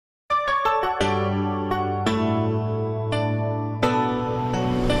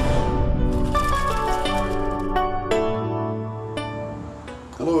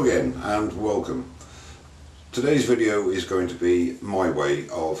Hello again and welcome. Today's video is going to be my way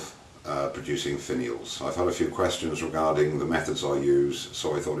of producing finials. I've had a few questions regarding the methods I use,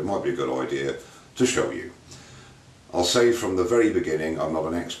 so I thought it might be a good idea to show you. I'll say from the very beginning I'm not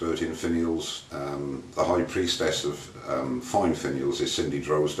an expert in finials. The high priestess of fine finials is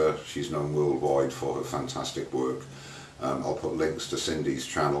Drozda. She's known worldwide for her fantastic work. I'll put links to Cindy's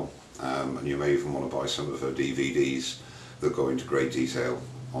channel, and you may even want to buy some of her DVDs that go into great detail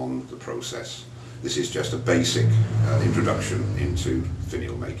on the process. This is just a basic introduction into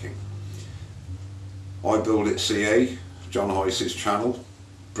finial making. I build It.CA, John Heisz's channel,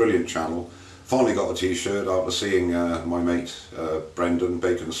 brilliant channel. Finally got a t-shirt after seeing my mate Brendan,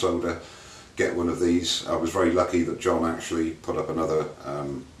 Bacon Soda, get one of these. I was very lucky that John actually put up another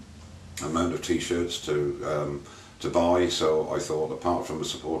amount of t-shirts to buy, so I thought apart from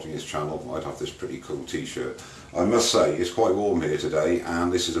supporting his channel I'd have this pretty cool t-shirt. I must say it's quite warm here today,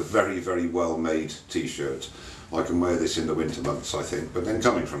 and this is a very well made t-shirt. I can wear this in the winter months I think, but then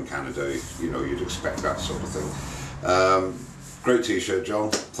coming from Canada, you know, you'd expect that sort of thing. Great t-shirt, John,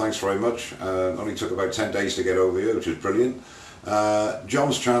 thanks very much. Only took about 10 days to get over here, which is brilliant.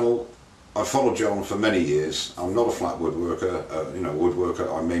 John's channel, I've followed John for many years. I'm not a flat woodworker,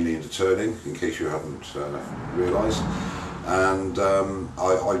 woodworker. I'm mainly into turning, in case you haven't realised. And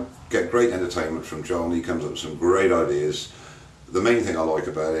I get great entertainment from John. He comes up with some great ideas. The main thing I like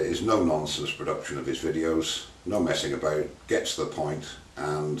about it is no nonsense production of his videos, no messing about, gets to the point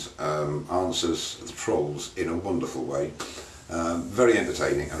and answers the trolls in a wonderful way. Very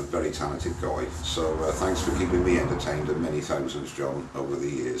entertaining and a very talented guy. So thanks for keeping me entertained and many thousands, John, over the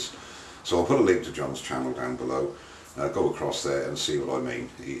years. So I'll put a link to John's channel down below. Go across there and see what I mean.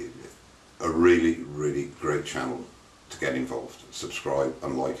 A really great channel to get involved. Subscribe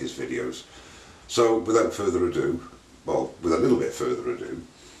and like his videos. So without further ado, well, with a little bit further ado,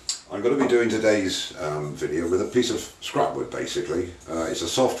 I'm going to be doing today's video with a piece of scrap wood basically. It's a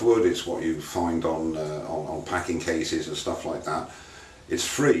soft wood. It's what you find on packing cases and stuff like that. It's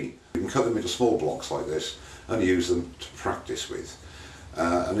free. You can cut them into small blocks like this and use them to practice with.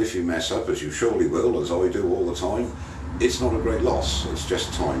 And if you mess up, as you surely will, as I do all the time, it's not a great loss. It's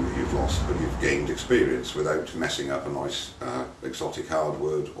just time that you've lost, but you've gained experience without messing up a nice exotic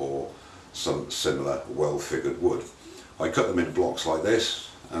hardwood or some similar well-figured wood. I cut them into blocks like this,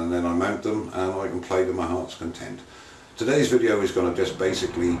 and then I mount them and I can play to my heart's content. Today's video is going to just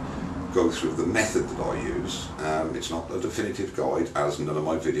basically go through the method that I use. It's not a definitive guide, as none of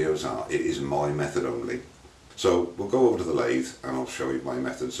my videos are. It is my method only. So we'll go over to the lathe and I'll show you my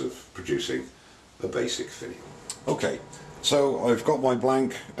methods of producing a basic finial. Okay, so I've got my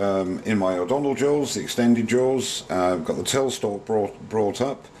blank in my O'Donnell jaws, the extended jaws. I've got the tailstock brought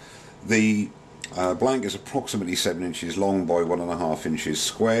up. The blank is approximately 7 inches long by 1.5 inches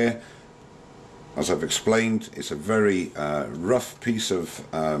square. As I've explained, it's a very rough piece of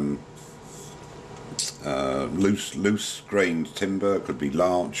loose grained timber. It could be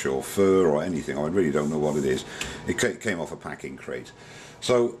larch or fir or anything. I really don't know what it is. It came off a packing crate,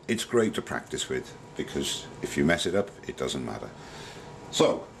 so it's great to practice with, because if you mess it up it doesn't matter.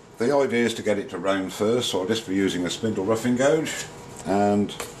 So the idea is to get it to round first, so I'll just be using a spindle roughing gouge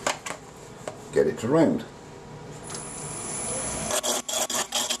and get it to round.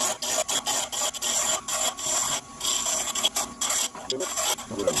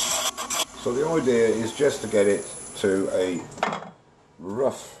 So the idea is just to get it to a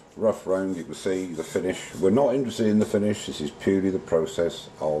rough round. You can see the finish. We're not interested in the finish, this is purely the process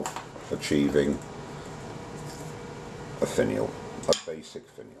of achieving a finial, a basic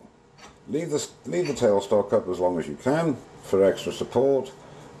finial. Leave the tailstock up as long as you can for extra support.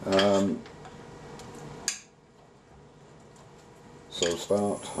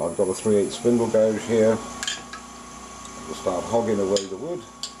 So I've got a 3/8 spindle gouge here. We'll start hogging away the wood.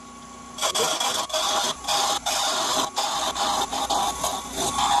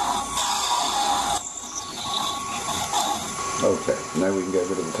 Okay, now we can get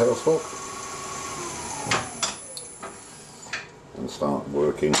rid of the tailstock and start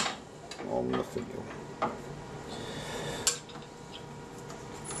working on the finial.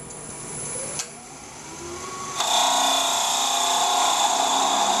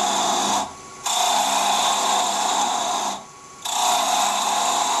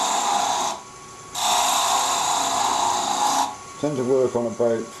 Tend to work on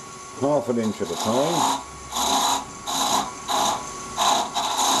about 1/2 inch at a time.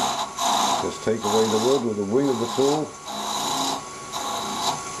 Just take away the wood with the wing of the tool.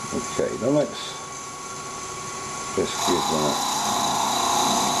 Okay, now let's just give that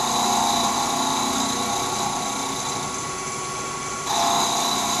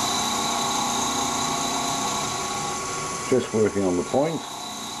just working on the point.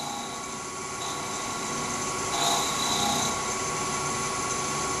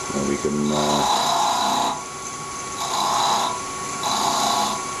 And we can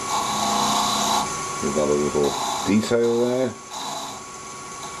give that a little detail there.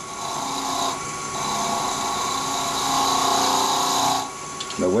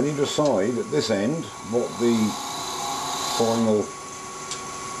 Now when you decide at this end what the final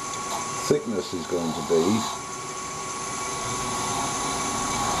thickness is going to be,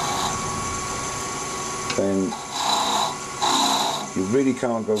 then you really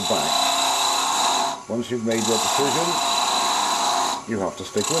can't go back. Once you've made that decision, you have to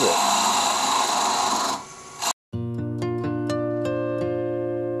stick with it.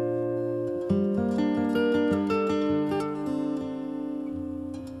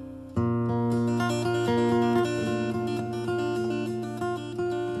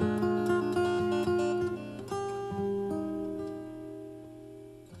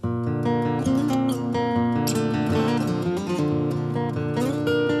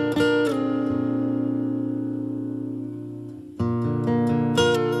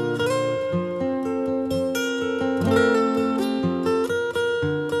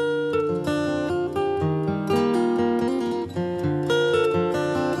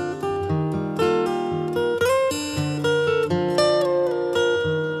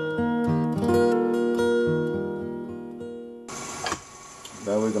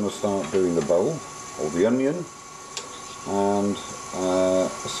 Now we're going to start doing the bowl, or the onion, and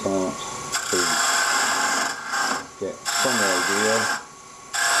start to get some idea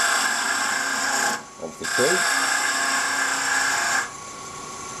of the shape.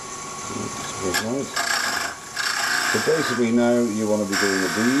 Right. So basically now you want to be doing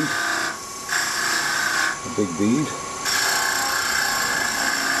a bead, a big bead,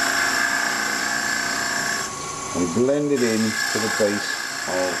 and blend it in to the base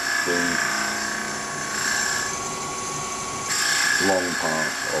of the long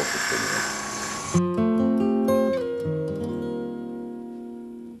part of the finial.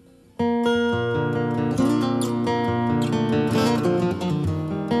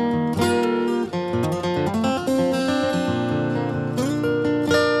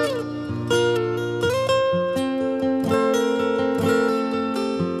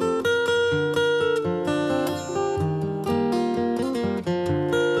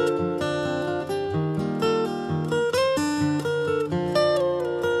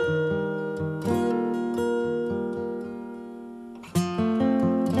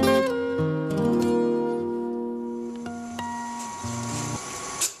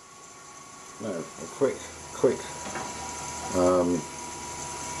 Quick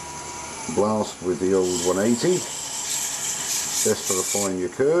blast with the old 180 just to refine your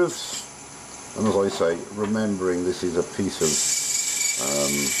curves, and as I say, remembering this is a piece of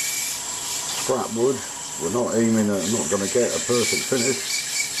scrap wood. We're not aiming at, not going to get a perfect finish,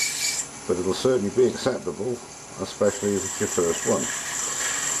 but it'll certainly be acceptable, especially if it's your first one,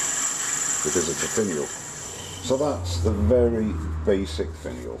 because it's a finial. So that's the very basic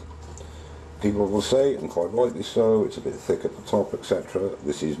finial. People will say, and quite rightly so, it's a bit thick at the top, etc.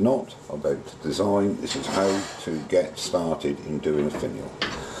 This is not about design, this is how to get started in doing a finial.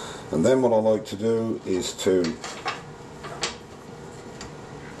 And then what I like to do is to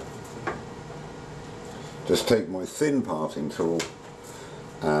just take my thin parting tool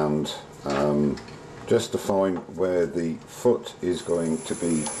and just define where the foot is going to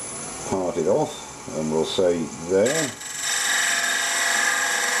be parted off, and we'll say there.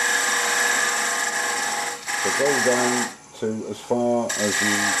 So go down to as far as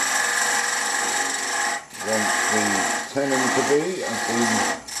you want the tenon to be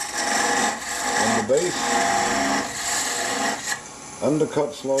on the base.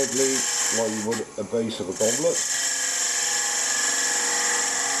 Undercut slightly like you would a base of a goblet.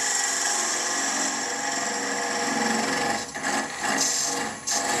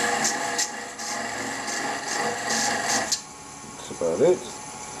 That's about it.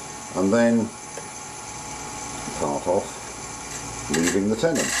 And then part off, leaving the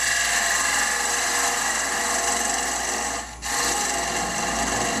tenon.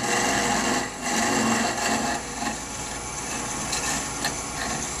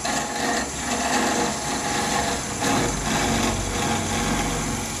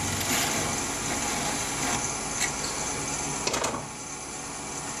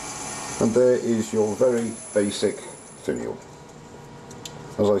 And there is your very basic finial.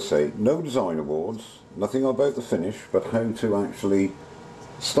 As I say, no design awards, nothing about the finish, but how to actually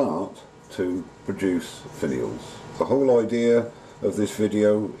start to produce finials. The whole idea of this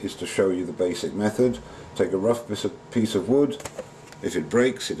video is to show you the basic method. Take a rough piece of wood. If it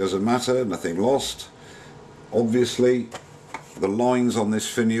breaks, it doesn't matter, nothing lost. Obviously the lines on this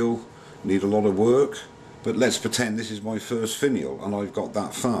finial need a lot of work, but let's pretend this is my first finial and I've got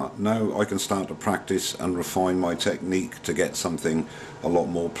that far. Now I can start to practice and refine my technique to get something a lot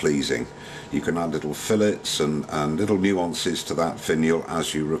more pleasing. You can add little fillets and little nuances to that finial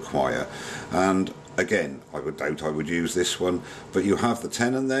as you require. And again, I would use this one, but you have the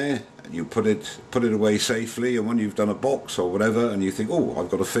tenon there, you put it away safely, and when you've done a box or whatever and you think, oh, I've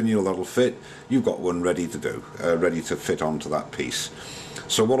got a finial that'll fit, you've got one ready to do, ready to fit onto that piece.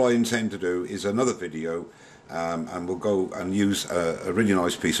 So what I intend to do is another video, and we'll go and use a really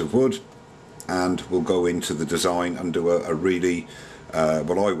nice piece of wood, and we'll go into the design and do a really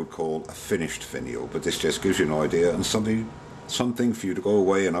what I would call a finished finial. But this just gives you an idea and something for you to go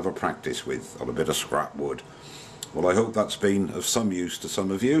away and have a practice with on a bit of scrap wood. Well, I hope that's been of some use to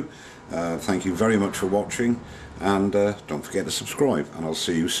some of you. Thank you very much for watching, and don't forget to subscribe, and I'll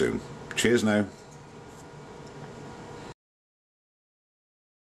see you soon. Cheers now.